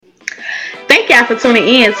y'all for tuning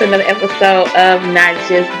in to another episode of Not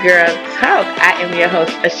Just Girl Talk. I am your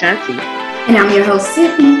host, Ashanti. And I'm your host,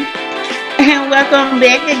 Sydney. And welcome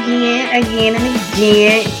back again and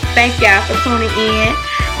again. Thank y'all for tuning in.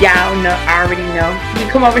 Y'all already know. You can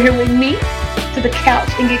come over here with me to the couch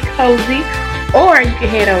and get cozy. Or you can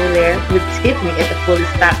head over there with Tiffany at the Fully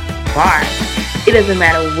Stocked Bar. It doesn't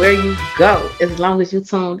matter where you go as long as you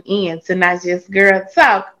tuned in to Not Just Girl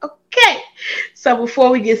Talk. Okay. So before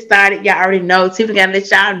we get started, y'all already know Tiffany gotta let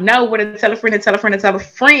y'all know where to tell a friend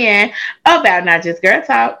about Not Just Girl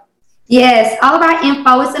Talk. Yes, all of our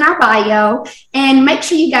info is in our bio. And make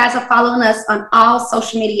sure you guys are following us on all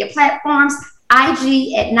social media platforms.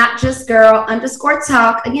 IG at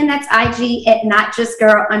NotJustGirl_talk. Again, that's IG at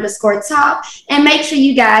NotJustGirl_talk. And make sure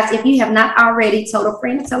you guys, if you have not already, told a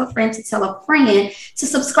friend to tell a friend to tell a friend to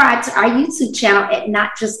subscribe to our YouTube channel at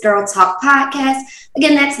Not Just Girl Talk Podcast.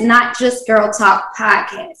 Again, that's Not Just Girl Talk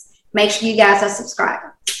Podcast. Make sure you guys are subscribed.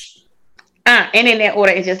 And in that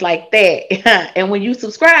order, it's just like that. And when you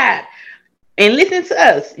subscribe and listen to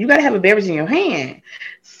us, you got to have a beverage in your hand.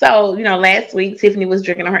 So, last week, Tiffany was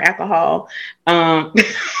drinking her alcohol. And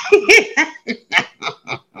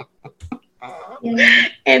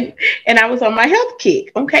I was on my health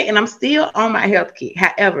kick. Okay. And I'm still on my health kick.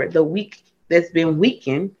 However, the week that's been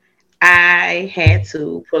weekend, I had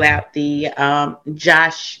to pull out the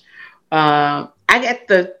Josh. I got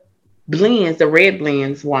the blends, the red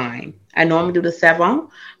blends wine. I normally do the Savon,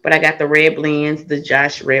 but I got the red blends, the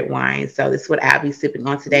Josh red wine. So this is what I'll be sipping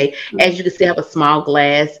on today. As you can see, I have a small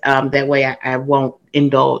glass. That way I won't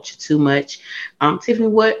indulge too much. Tiffany,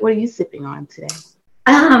 what are you sipping on today?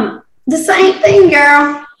 The same thing,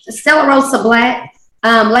 girl. Stella Rosa Black.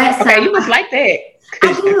 Last time. You must like that.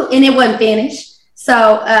 I do, and it wasn't finished.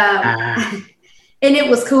 So, and it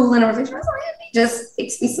was cool in the refrigerator. I was like, let me just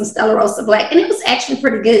fix me some Stella Rosa Black. And it was actually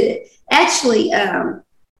pretty good. Actually,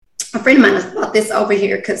 a friend of mine has brought this over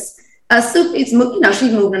here because Sophie's she's moving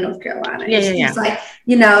to North Carolina. She's like,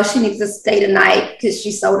 she needs to stay the night because she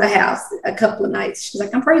sold a house a couple of nights. She's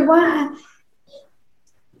like, I'm pretty wide.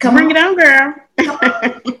 Bring it on, girl.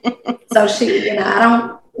 So she, I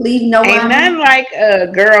don't leave no one. Ain't nothing like a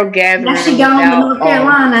girl gathering. Now she gone to North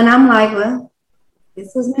Carolina, and I'm like, well,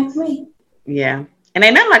 this was meant for me. Yeah. And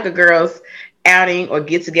ain't nothing like a girl's outing or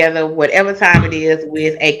get together, whatever time it is,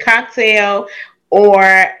 with a cocktail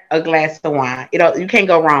or a glass of wine. You can't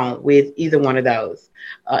go wrong with either one of those.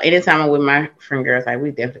 Anytime I'm with my friend girls, like,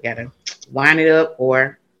 we definitely gotta wine it up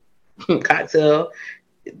or cocktail.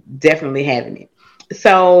 Definitely having it.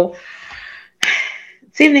 So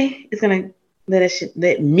Tiffany is gonna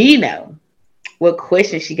let me know what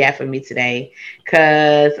question she got for me today,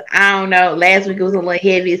 because I don't know. Last week it was a little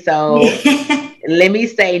heavy, so let me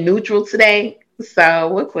stay neutral today. So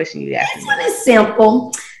what question you got? This one is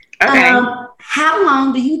simple. Okay. How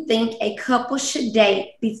long do you think a couple should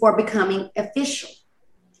date before becoming official?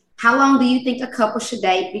 How long do you think a couple should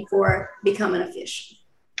date before becoming official?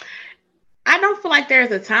 I don't feel like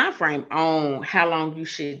there's a time frame on how long you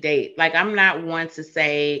should date. Like, I'm not one to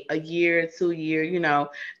say a year, 2 years,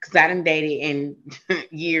 because I done dated in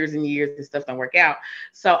years and years and stuff don't work out.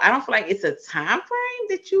 So I don't feel like it's a time frame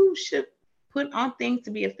that you should put on things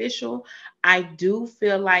to be official. I do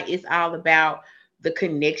feel like it's all about the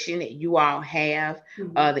connection that you all have,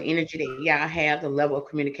 the energy that y'all have, the level of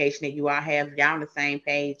communication that you all have. If y'all on the same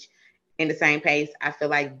page, in the same pace, I feel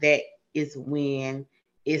like that is when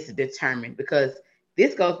it's determined. Because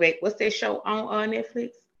this goes back, what's that show on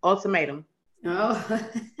Netflix? Ultimatum. Oh.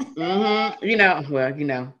 You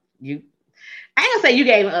I ain't gonna say you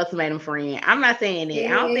gave an ultimatum, friend. I'm not saying that. I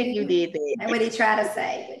don't think you did that. That's what he tried to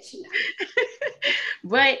say, but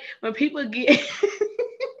But when people get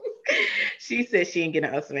she said she didn't get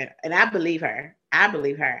an ultimatum, and I believe her.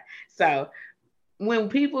 So when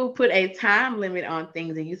people put a time limit on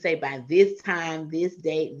things and you say by this time, this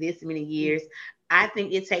date, this many years, I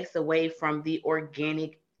think it takes away from the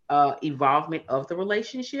organic evolvement of the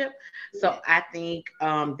relationship. So I think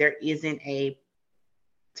there isn't a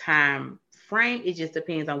time frame. It just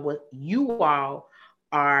depends on what you all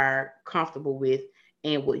are comfortable with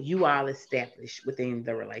and what you all establish within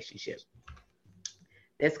the relationship.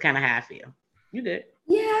 That's kind of how I feel. You good?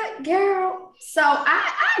 Yeah, girl. So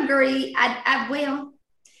I agree. I will.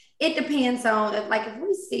 It depends on if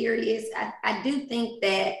we're serious. I do think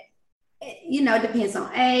that it depends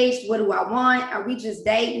on age. What do I want? Are we just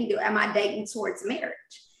dating? Am I dating towards marriage?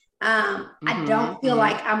 I don't feel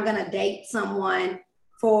like I'm gonna date someone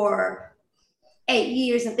for 8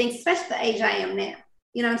 years and things, especially the age I am now.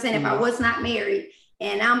 You know what I'm saying? If I was not married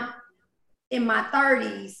and I'm in my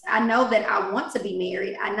 30s, I know that I want to be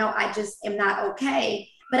married. I know I just am not okay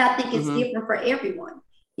but I think it's different for everyone.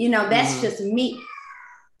 You know, that's just me.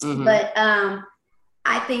 But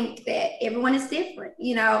I think that everyone is different.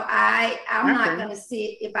 You know, I'm not going to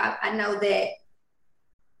sit if I know that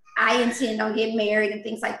I intend on getting married and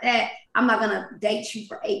things like that. I'm not going to date you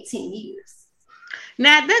for 18 years.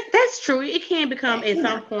 Now that's true. It can become at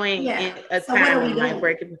some point in a time in life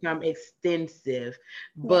where it can become extensive.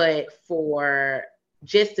 But for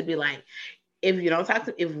just to be like, if you don't talk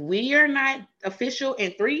to, if we are not official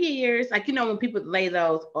in 3 years, like, you know, when people lay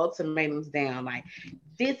those ultimatums down, like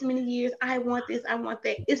this many years, I want this, I want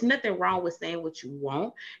that. It's nothing wrong with saying what you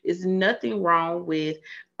want. It's nothing wrong with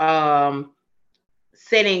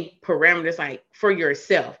setting parameters like for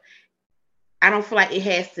yourself. I don't feel like it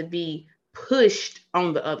has to be pushed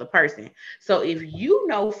on the other person. So if you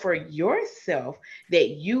know for yourself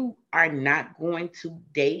that you are not going to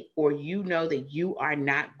date, or you know that you are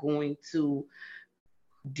not going to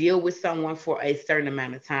deal with someone for a certain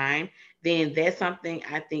amount of time, then that's something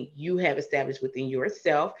I think you have established within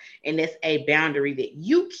yourself, and that's a boundary that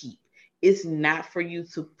you keep. It's not for you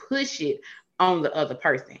to push it on the other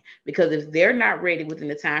person, because if they're not ready within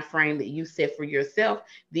the time frame that you set for yourself,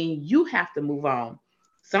 then you have to move on.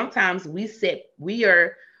 Sometimes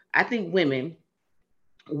I think women,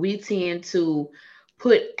 we tend to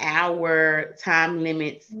put our time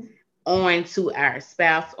limits on to our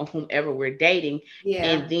spouse or whomever we're dating.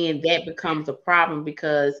 And then that becomes a problem,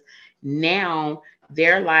 because now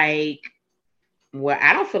they're like, well,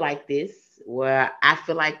 I don't feel like this. Well, I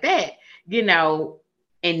feel like that, you know.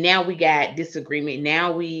 And now we got disagreement.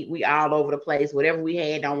 Now we all over the place. Whatever we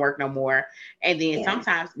had don't work no more. And then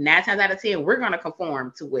sometimes 9 times out of 10, we're gonna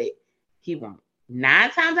conform to what he wants.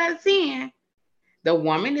 9 times out of 10, the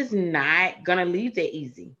woman is not gonna leave that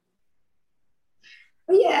easy.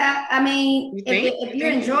 Yeah, I mean, if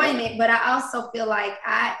you're enjoying it, but I also feel like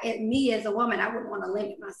me as a woman, I wouldn't want to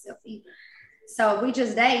limit myself either. So if we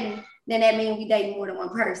just dating, then that means we dating more than one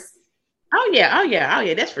person. Oh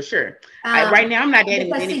yeah, that's for sure. Right now, I'm not dating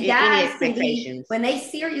with any expectations. When they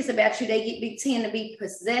serious about you, they tend to be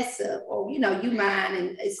possessive, or you know, you mine,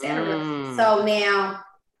 and etc. So now,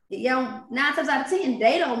 9 times out of 10,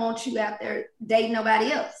 they don't want you out there dating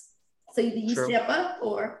nobody else. So either you step up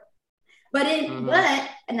or. But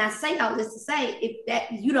and I say all this to say, if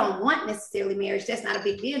that you don't want necessarily marriage, that's not a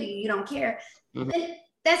big deal to you, you don't care, then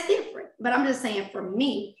that's different. But I'm just saying, for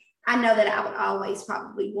me, I know that I would always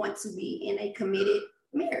probably want to be in a committed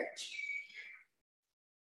marriage.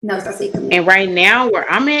 No, so I say committed. And right now, where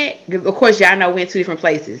I'm at, of course, y'all know we're in 2 different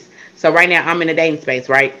places. So right now, I'm in a dating space,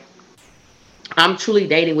 right? I'm truly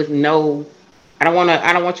dating with no. I don't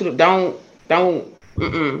want you to don't. I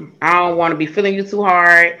don't want to be feeling you too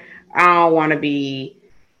hard. I don't want to be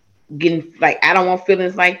getting like, I don't want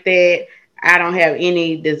feelings like that. I don't have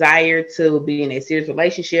any desire to be in a serious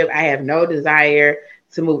relationship. I have no desire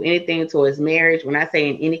to move anything towards marriage. When I say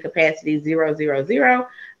in any capacity, 0, 0, 0,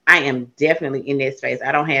 I am definitely in that space.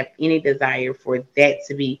 I don't have any desire for that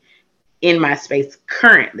to be in my space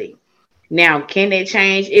currently. Now, can that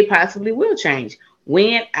change? It possibly will change.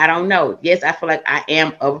 When? I don't know. Yes, I feel like I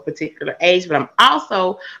am of a particular age, but I'm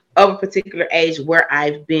also of a particular age where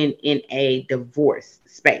I've been in a divorce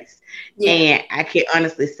space. And I can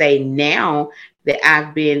honestly say now that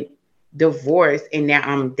I've been divorced and now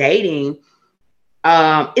I'm dating,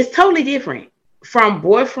 it's totally different from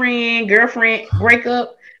boyfriend, girlfriend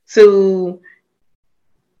breakup to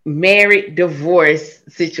married divorce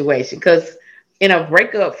situation. Because in a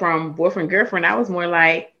breakup from boyfriend, girlfriend, I was more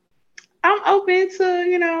like, I'm open to,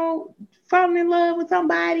 you know, falling in love with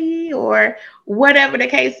somebody or whatever the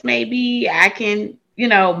case may be. I can, you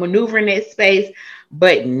know, maneuver in that space.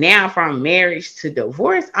 But now from marriage to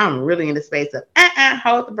divorce, I'm really in the space of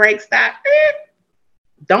hold the brake, stop.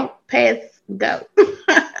 Don't pass, go.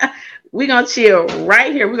 We're going to chill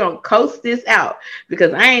right here. We're going to coast this out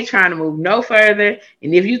because I ain't trying to move no further.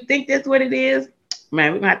 And if you think that's what it is,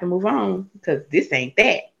 man, we're going to have to move on because this ain't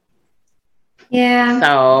that. Yeah.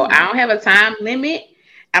 So I don't have a time limit.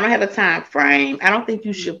 I don't have a time frame. I don't think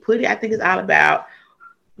you should put it. I think it's all about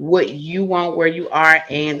what you want, where you are,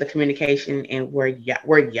 and the communication and where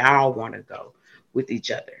y'all want to go with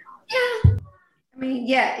each other. Yeah. I mean,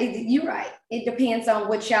 yeah, you're right. It depends on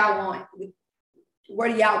what y'all want. Where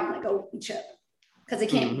do y'all want to go with each other? Because it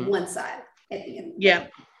can't be one side at the end. Yeah,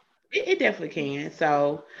 it definitely can.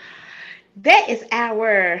 So that is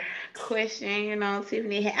our question, you know,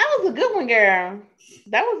 Tiffany. That was a good one, girl.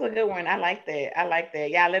 That was a good one. I like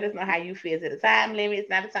that. Y'all let us know how you feel. Is it a time limit? It's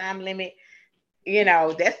not a time limit. You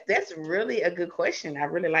know, that's really a good question. I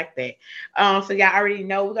really like that. So y'all already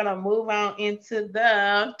know we're gonna move on into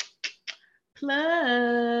the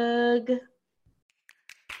plug.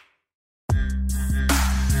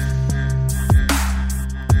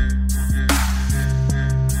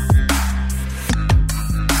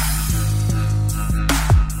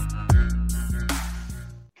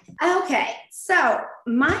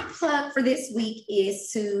 plug for this week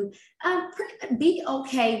is to be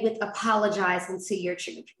okay with apologizing to your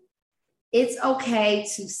children. It's okay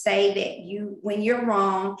to say that when you're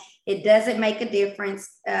wrong, it doesn't make a difference.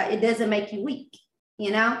 It doesn't make you weak,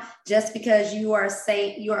 just because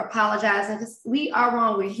you're apologizing, because we are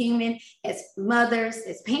wrong. We're human as mothers,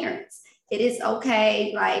 as parents. It is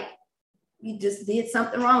okay. Like, you just did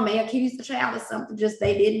something wrong. May accuse the child of something just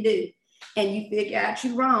they didn't do, and you figure out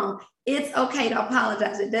you're wrong. It's okay to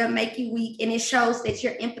apologize. It doesn't make you weak, and it shows that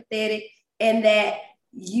you're empathetic and that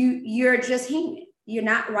you're just human. You're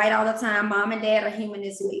not right all the time. Mom and dad are human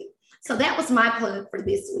as well. So that was my plug for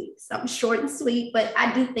this week. Something short and sweet, but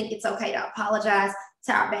I do think it's okay to apologize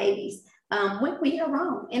to our babies when we are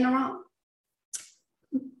wrong, in the wrong.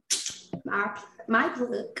 My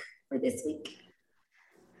plug for this week.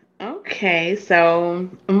 Okay, so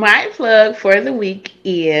my plug for the week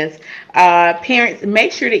is parents,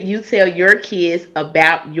 make sure that you tell your kids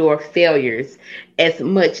about your failures as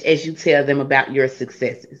much as you tell them about your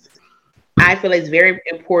successes. I feel it's very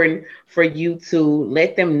important for you to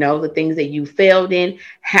let them know the things that you failed in,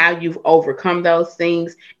 how you've overcome those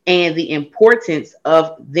things, and the importance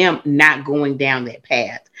of them not going down that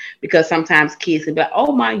path. Because sometimes kids can be like,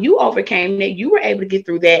 oh my, you overcame that. You were able to get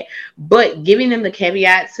through that. But giving them the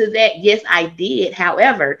caveat to that, yes, I did.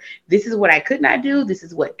 However, this is what I could not do. This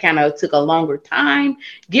is what kind of took a longer time.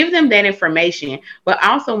 Give them that information. But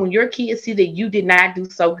also, when your kids see that you did not do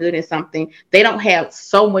so good in something, they don't have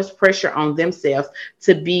so much pressure on themselves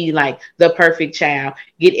to be like the perfect child,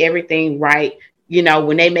 get everything right.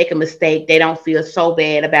 When they make a mistake, they don't feel so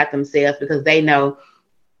bad about themselves because they know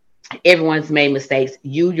everyone's made mistakes.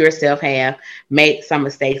 You yourself have made some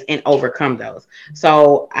mistakes and overcome those.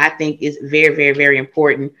 So I think it's very, very, very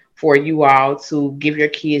important for you all to give your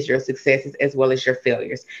kids your successes as well as your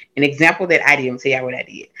failures. An example that I didn't tell you what I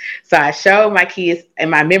did. So I showed my kids in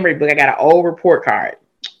my memory book, I got an old report card.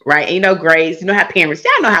 Right. Grades, how parents,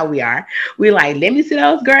 y'all know how we are. We like, let me see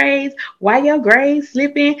those grades. Why your grades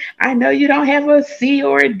slipping? I know you don't have a C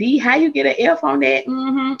or a D. How you get an F on that?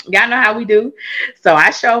 Y'all know how we do. So I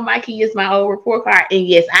showed my kids my old report card. And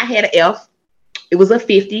yes, I had an F. It was a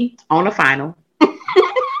 50 on the final.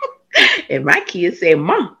 And my kids said,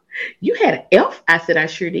 Mom, you had an F? I said, I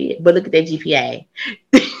sure did. But look at that GPA.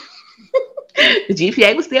 The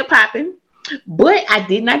GPA was still popping. But I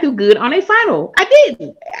did not do good on a final. I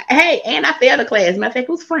didn't. Hey, and I failed a class. Matter of fact,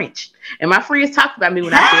 it was French. And my friends talked about me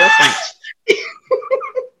when I failed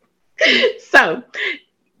French. So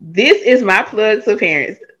this is my plug to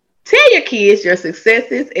parents. Tell your kids your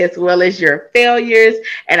successes as well as your failures.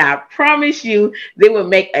 And I promise you, they will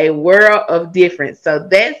make a world of difference. So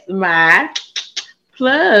that's my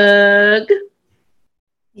plug.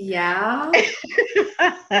 Yeah.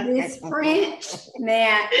 This French.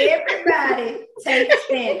 Now, everybody takes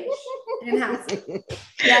Spanish in high school.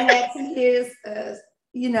 Y'all had 2 years, as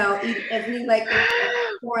we like a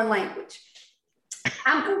foreign language.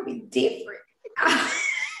 I'm going to be different.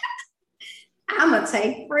 I'm going to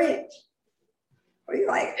take French. You're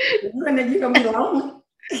like, you're going to be lonely.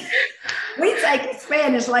 We take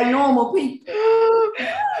Spanish like normal people.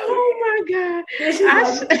 Oh my God.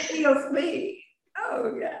 It feels me.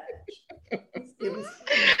 Oh God.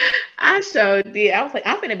 I sure did. I was like,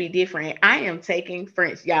 I'm gonna be different. I am taking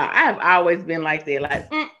French, y'all. I have always been like that.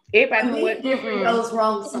 Like everybody what different goes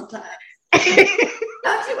wrong sometimes.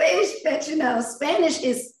 Don't you wish that Spanish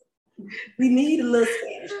is? We need a little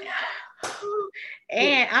Spanish now.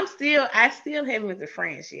 And I still haven't went to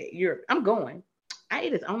France yet. Europe. I'm going.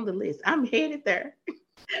 It is on the list. I'm headed there.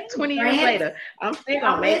 20 years later, I'm still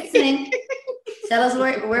gonna make it. Tell us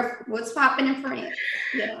what's popping in France.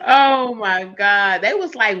 Yeah. Oh my God. They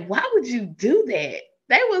was like, why would you do that?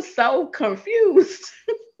 They was so confused.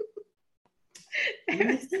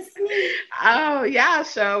 Oh, y'all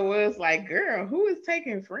sure was like, girl, who is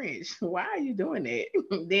taking French? Why are you doing that?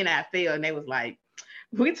 Then I failed and they was like,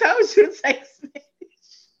 we told you to take Spanish.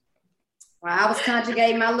 Well, I was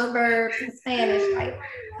conjugating my little verbs in Spanish. Like,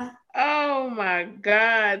 oh my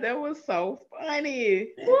God, that was so funny.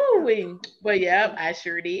 Woo-wee. But yeah, I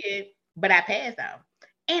sure did. But I passed out.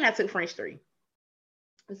 And I took French 3.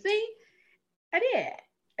 See? I did.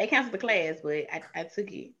 They canceled the class, but I took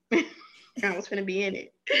it. I was gonna be in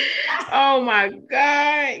it. Oh my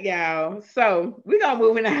God, y'all. So we're gonna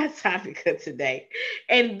move into our topic of today.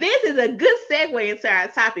 And this is a good segue into our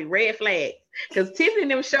topic, red flags. Because Tiffany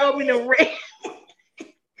and them showed me the red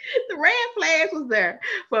flags was there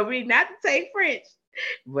for me not to take French.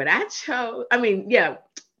 But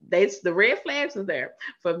the red flags was there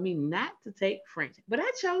for me not to take French. But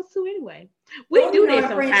I chose to anyway. We do that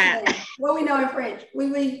sometimes. What we know in French?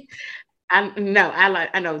 We.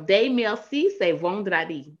 I know. They merci, say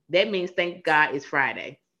vendredi. That means thank God it's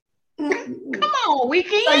Friday. Come on,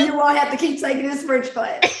 weekend. So you won't have to keep taking this French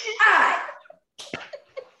class. All right.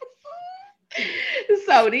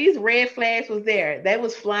 So these red flags was there. They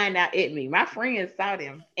was flying out at me. My friends saw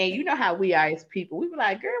them. And you know how we are as people. We were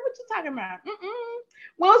like, girl, what you talking about?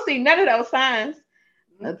 We don't see none of those signs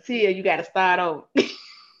until you got to start over.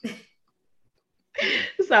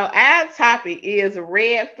 So our topic is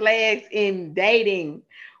red flags in dating.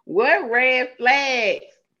 What red flags?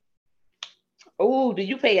 Oh, do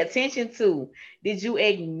you pay attention to? Did you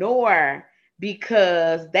ignore?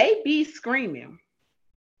 Because they be screaming.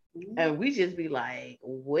 And we just be like,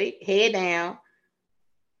 wait, head down.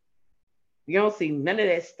 You don't see none of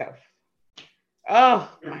that stuff.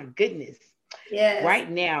 Oh my goodness. Yes.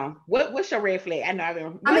 Right now, what's your red flag?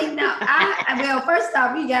 Well, first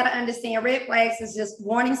off, you got to understand red flags is just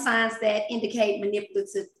warning signs that indicate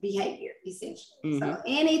manipulative behavior, essentially. Mm-hmm. So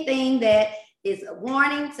anything that is a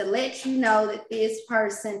warning to let you know that this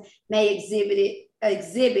person may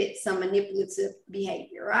exhibit some manipulative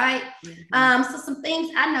behavior, right? Mm-hmm. So some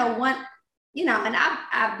things I know, one, you know, and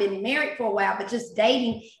I've been married for a while, but just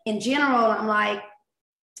dating in general, I'm like,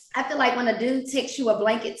 I feel like when a dude texts you a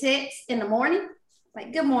blanket text in the morning,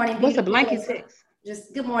 like, good morning, beautiful. What's a blanket text?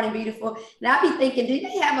 Just good morning, beautiful. And I'll be thinking, do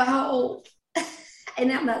they have a whole,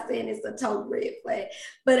 and I'm not saying it's a total red flag,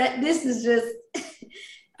 but this is just,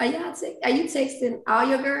 are you texting all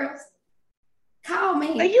your girls? Call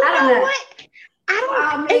me. But you know what?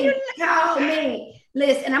 Call me.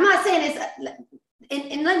 Listen, I'm not saying it's,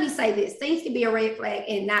 and let me say this, things can be a red flag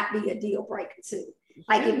and not be a deal breaker too.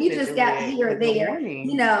 Like if you just got here or there,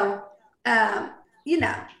 you know.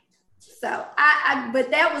 So but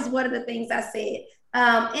that was one of the things I said.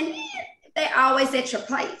 And then they always at your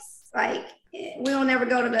place. Like we don't ever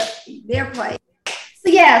go to their place. So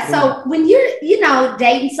yeah, so when you're,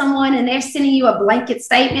 dating someone and they're sending you a blanket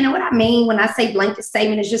statement, and what I mean when I say blanket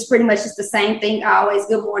statement is just pretty much just the same thing always,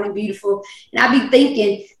 good morning, beautiful. And I be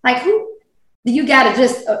thinking, like, who do you got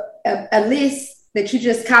just a list that you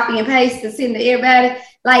just copy and paste and send to everybody?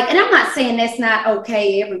 Like, and I'm not saying that's not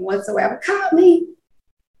okay every once in a while, but call me.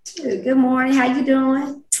 Good morning, how you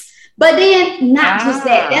doing? But then not just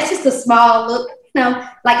that. That's just a small look, like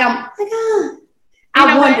I'm like,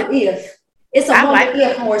 I wonder if. It's a wonder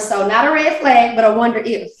if more so, not a red flag, but a wonder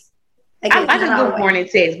if. Again, I like a good morning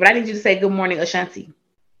text, but I need you to say good morning, Ashanti.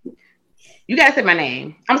 You gotta say my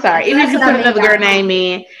name. I'm sorry. Even if you put another girl name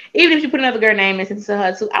in, since to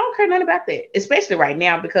her too, I don't care nothing about that. Especially right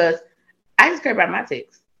now because I just care about my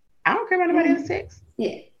text. I don't care about anybody else's text.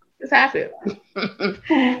 Yeah, that's how I feel.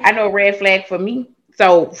 I know a red flag for me.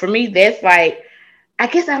 So for me, that's like, I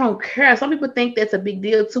guess I don't care. Some people think that's a big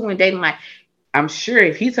deal too in dating. Like, I'm sure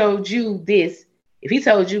if he told you this, if he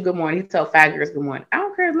told you good morning, he told 5 girls good morning. I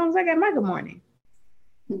don't care as long as I got my good morning.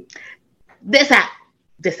 That's how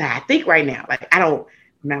I think right now. Like, I'm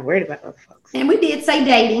not worried about other folks. And we did say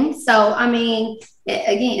dating. So, I mean,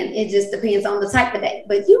 again, it just depends on the type of date.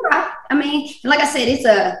 But you're right. I mean, like I said, it's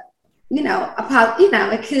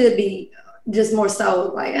it could be just more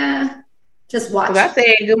so like, just watch. Because I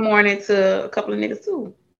said good morning to a couple of niggas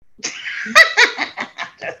too.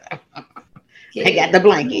 They got the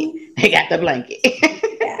blanket.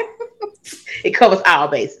 Yeah. It covers all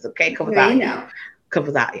bases, okay? Covers all. Yeah.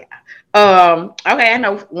 Okay, I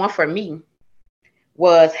know one for me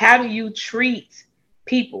was, how do you treat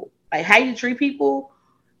people? Like, how you treat people,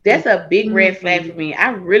 that's a big red flag for me.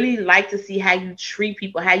 I really like to see how you treat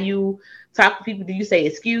people, how you talk to people. Do you say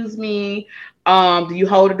excuse me? Do you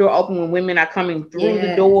hold the door open when women are coming through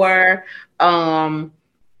the door?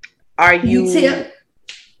 Are you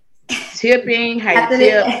tipping? How you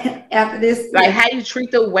tip after this? Like, how you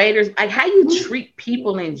treat the waiters, like how you treat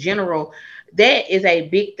people in general. That is a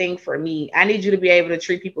big thing for me. I need you to be able to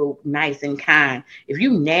treat people nice and kind. If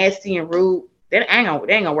you nasty and rude, that ain't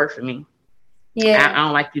gonna work for me. Yeah, I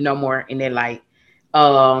don't like you no more in that light,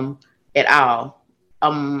 at all.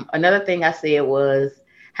 Another thing I said was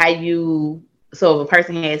so if a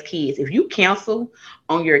person has kids, if you cancel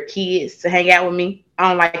on your kids to hang out with me, I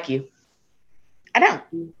don't like you. I don't.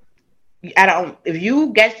 If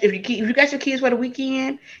you got your kids for the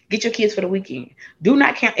weekend, get your kids for the weekend. Do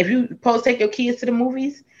not count. If you supposed to take your kids to the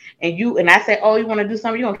movies and I say, oh, you want to do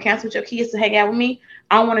something, you want to cancel with your kids to hang out with me,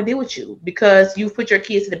 I don't want to deal with you because you put your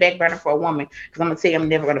kids to the back burner for a woman. Because I'm gonna tell you, I'm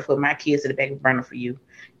never gonna put my kids to the back burner for you.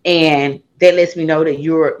 And that lets me know that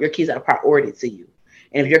your kids are a priority to you.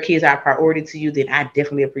 And if your kids are a priority to you, then I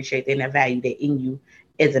definitely appreciate that and I value that in you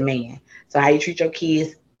as a man. So how you treat your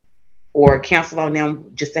kids or cancel on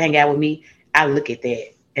them just to hang out with me, I look at that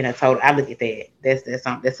And I look at that.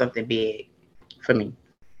 That's something big for me.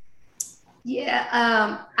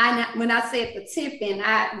 Yeah, when I said the tipping,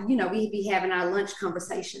 we be having our lunch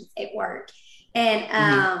conversations at work,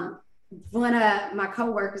 and one of my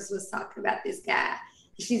coworkers was talking about this guy.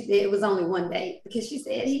 She said it was only one day because she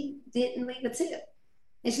said he didn't leave a tip,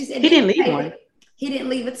 and she said he didn't leave one. He didn't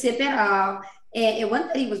leave a tip at all, and it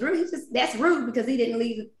wasn't that he was rude. That's rude because he didn't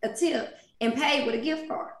leave a tip and paid with a gift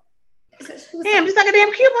card. So damn, just like a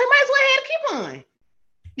damn coupon. He might as well have a coupon.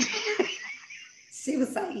 She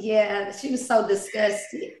was like, yeah, she was so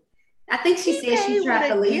disgusted. I think she said she tried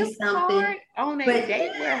to leave something on a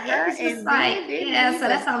date with her. And like, yeah, so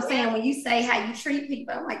that's what I'm saying. When you say how you treat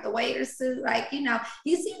people, I'm like the waiters too. Like,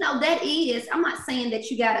 that is. I'm not saying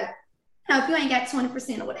that you gotta, if you ain't got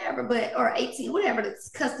 20% or whatever, or 18, whatever that's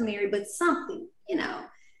customary, but something, and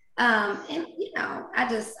I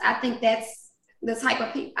think that's the type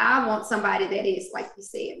of people. I want somebody that is, like you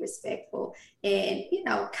said, respectful and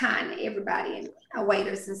kind to everybody, and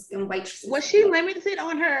waiters and waitresses. Was she limited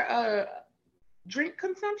on her drink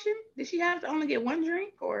consumption? Did she have to only get one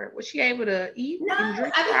drink, or was she able to eat and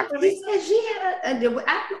drink properly? She said she had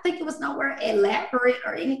I don't think it was nowhere elaborate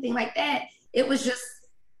or anything like that. It was just,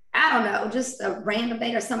 I don't know, just a random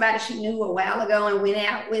date or somebody she knew a while ago and went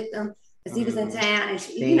out with them because he was in town, and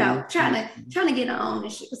she, trying to get on,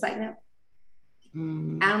 and she was like, no.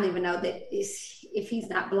 I don't even know that if he's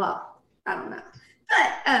not blocked. I don't know.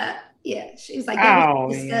 But yeah, she was like, that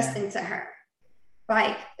was disgusting to her.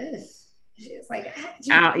 Like, she was like,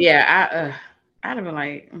 I'd have been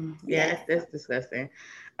like, that's disgusting.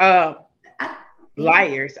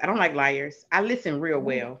 Liars. I don't like liars. I listen real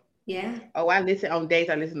well. Yeah. Oh, I listen on dates.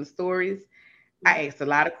 I listen to stories. I ask a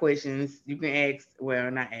lot of questions. You can ask,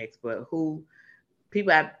 well, not ask, but who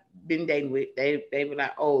people I've been dating with, they be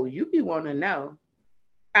like, oh, you be wanting to know.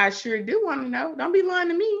 I sure do want to know. Don't be lying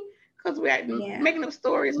to me because we're making up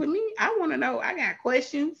stories with me. I want to know. I got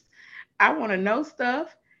questions. I want to know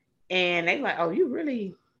stuff. And they like, oh, you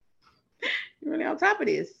really on top of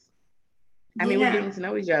this. I mean, we're getting to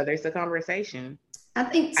know each other. It's a conversation. I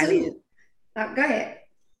think too. Go ahead.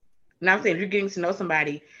 Now I'm saying, if you're getting to know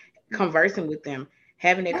somebody, conversing with them,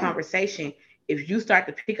 having that conversation, if you start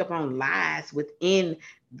to pick up on lies within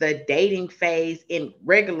the dating phase in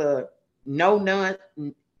regular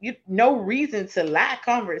no reason to lie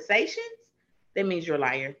conversations, that means you're a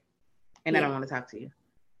liar, and I don't want to talk to you.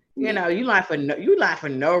 You lie for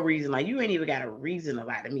no reason. Like, you ain't even got a reason to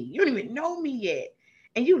lie to me. You don't even know me yet,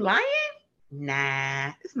 and you lying?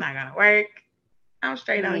 Nah, it's not gonna work. I'm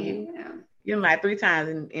straight on you. You done lied 3 times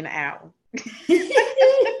in an hour. You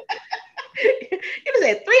just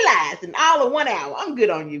said 3 lies in all of 1 hour. I'm good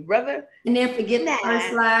on you, brother. And then forget the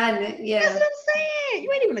first lie. That's what I'm saying.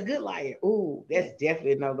 You ain't even a good liar. Ooh, that's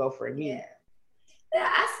definitely a no-go for me.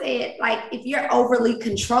 I said, like, if you're overly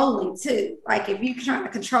controlling too, like if you're trying to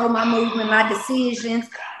control my movement, my decisions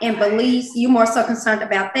and beliefs, you're more so concerned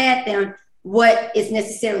about that than what is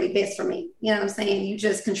necessarily best for me. You know what I'm saying? You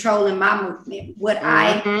just controlling my movement.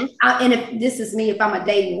 And if this is me, if I'm a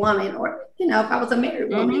dating woman, or if I was a married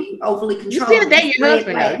woman, overly controlling. You still date your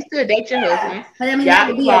husband, though. You still date your husband. But I mean, that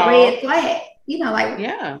would be a red flag.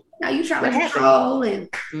 Now you trying to control and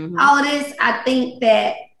all of this. I think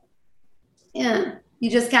that you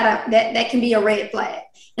just gotta that can be a red flag.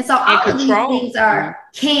 And so all of these things are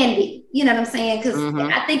candy. You know what I'm saying? Because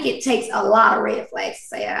I think it takes a lot of red flags to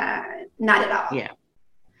say not at all. Yeah.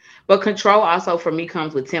 But control also for me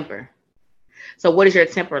comes with temper. So what is your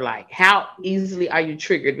temper like? How easily are you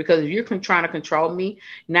triggered? Because if you're trying to control me,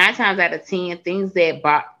 9 times out of 10, things that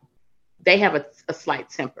they have a slight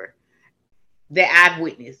temper that I've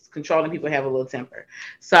witnessed. Controlling people have a little temper.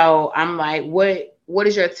 So I'm like, what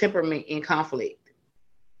is your temperament in conflict?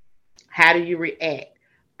 How do you react?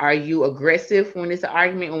 Are you aggressive when it's an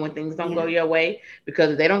argument or when things don't go your way? Because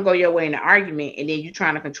if they don't go your way in the argument and then you're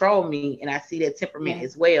trying to control me and I see that temperament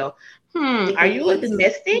as well. Are you a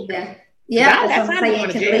domestic? Yeah, that's what I'm saying.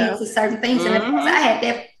 It can lead to certain things. And I had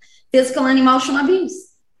that physical and emotional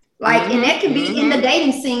abuse. Like, and that can be in the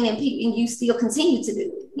dating scene and you still continue to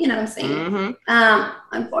do it. You know what I'm saying?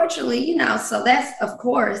 Unfortunately, so that's, of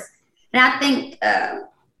course. And I think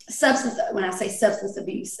when I say substance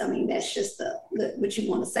abuse, I mean, that's just what you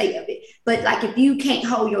want to say of it. But like, if you can't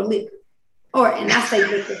hold your liquor, and I say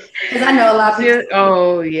liquor, because I know a lot of people.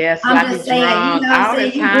 Oh, yes. I'm just saying, what I'm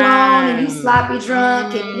saying? You grown and you sloppy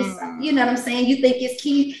drunk and you know what I'm saying? You think it's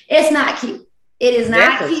cute. It's not cute. It is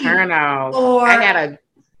not cute. That's a turn off. I got to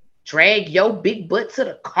drag your big butt to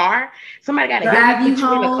the car. Somebody got to help you put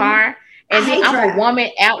you in the car. And then I'm a woman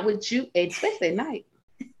out with you, especially at night.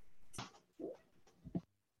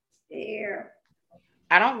 There.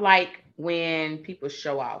 I don't like when people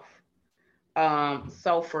show off.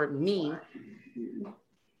 So for me,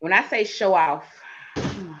 when I say show off,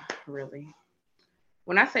 really,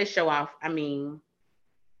 when I say show off, I mean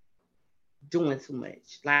doing too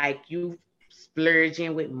much. Like you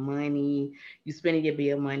splurging with money, you spending your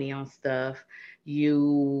bill money on stuff,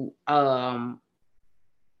 you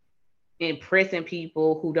impressing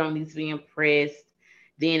people who don't need to be impressed.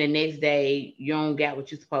 Then the next day you don't got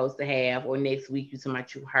what you're supposed to have, or next week you talking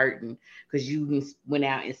about you hurting because you went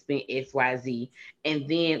out and spent XYZ. And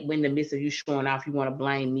then when in the midst of you showing off, you want to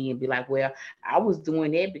blame me and be like, well, I was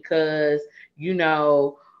doing that because, you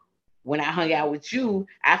know, when I hung out with you,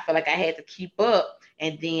 I felt like I had to keep up.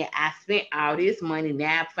 And then I spent all this money.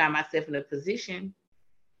 Now I find myself in a position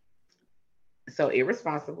so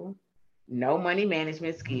irresponsible, no money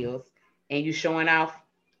management skills, and you showing off.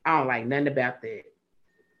 I don't like nothing about that.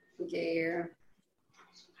 Yeah.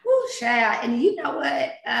 Woo, child. And you know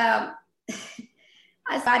what? I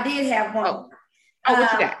did have one.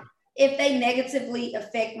 What you got? If they negatively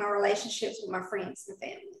affect my relationships with my friends and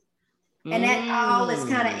family. And that all is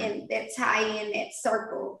kind of in that tie in that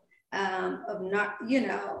circle of not, you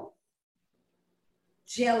know,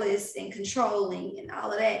 jealous and controlling and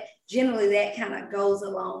all of that. Generally, that kind of goes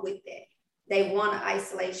along with that. They want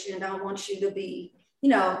isolation, don't want you to be, you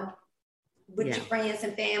know, with your friends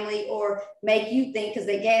and family, or make you think because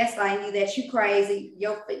they gaslight you that you crazy,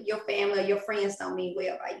 your family or your friends don't mean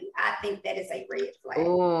well by you. I think that is a red flag.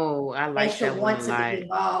 Oh, I like they should want to be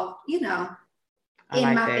involved, you know,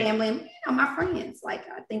 in my family and, you know, my friends. Like,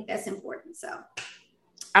 I think that's important. So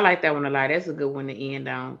I like that one a lot. That's a good one to end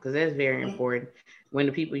on because that's very important. When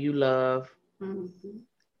the people you love,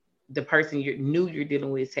 the person you knew you're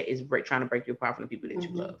dealing with is trying to break you apart from the people that you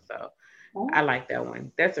love. So I like that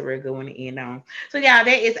one. That's a real good one to end on. So yeah,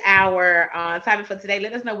 that is our topic for today.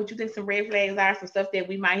 Let us know what you think some red flags are, some stuff that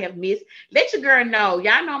we might have missed. Let your girl know.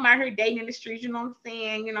 Y'all know I'm out here dating in the streets, you know what I'm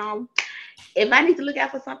saying? You know, if I need to look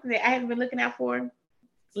out for something that I haven't been looking out for,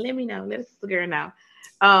 let me know. Let us girl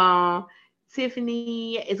know.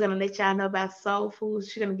 Tiffany is gonna let y'all know about soul food.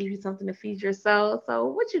 She's gonna give you something to feed your soul. So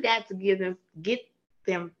what you got to get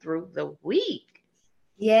them through the week?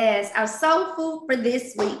 Yes, our soul food for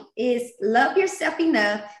this week is love yourself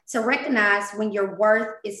enough to recognize when your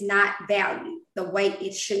worth is not valued the way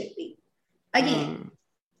it should be. Again,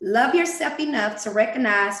 love yourself enough to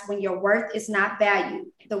recognize when your worth is not valued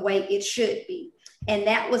the way it should be. And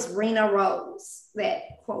that was Rena Rose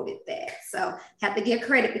that quoted that. So have to give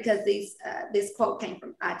credit because this quote came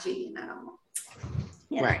from IG, and I don't know.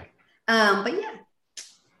 Yeah. Right. But yeah.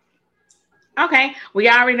 Okay. Well,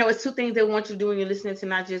 you already know it's two things they want you to do when you're listening to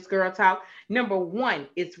Not Just Girl Talk. Number one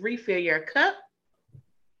is refill your cup.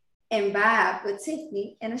 And vibe with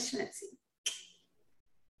Tiffany and Ashanti.